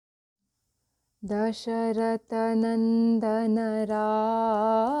दशरथनन्दन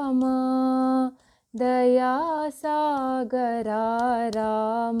रामा दयासागरा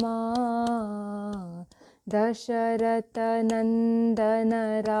रामा दशरथनन्दन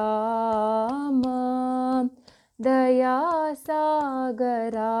रामा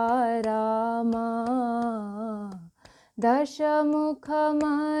दयासागरा रामा दशमुखमर्दन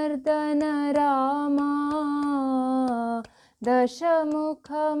रामा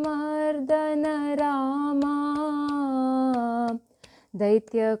दशमुखमर्दन रामा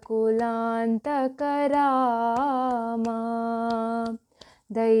दैत्यकुलान्तक रामा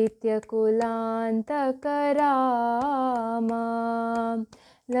दैत्यकुलान्तक रामा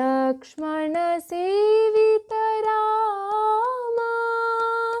लक्ष्मणसेवित रामा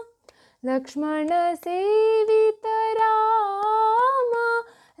लक्ष्मणसेवित रामा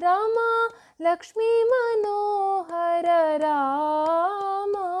रामा लक्ष्मीमनोहर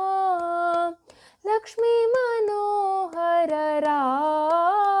रामा लक्ष्मीमनोहर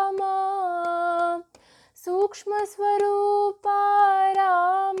रामा सूक्ष्मस्वरूपा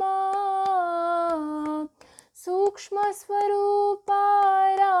रामा सूक्ष्मस्वरूपा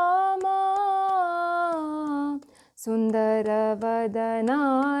रामा सुन्दरवदना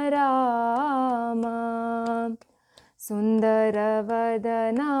रामा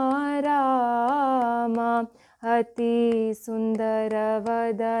सुन्दरवदना रामा अति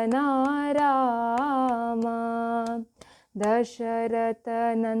सुन्दरवदना रामा दशरथनन्दन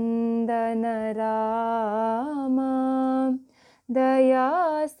रामा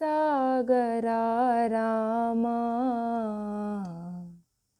दयासागरा रामा।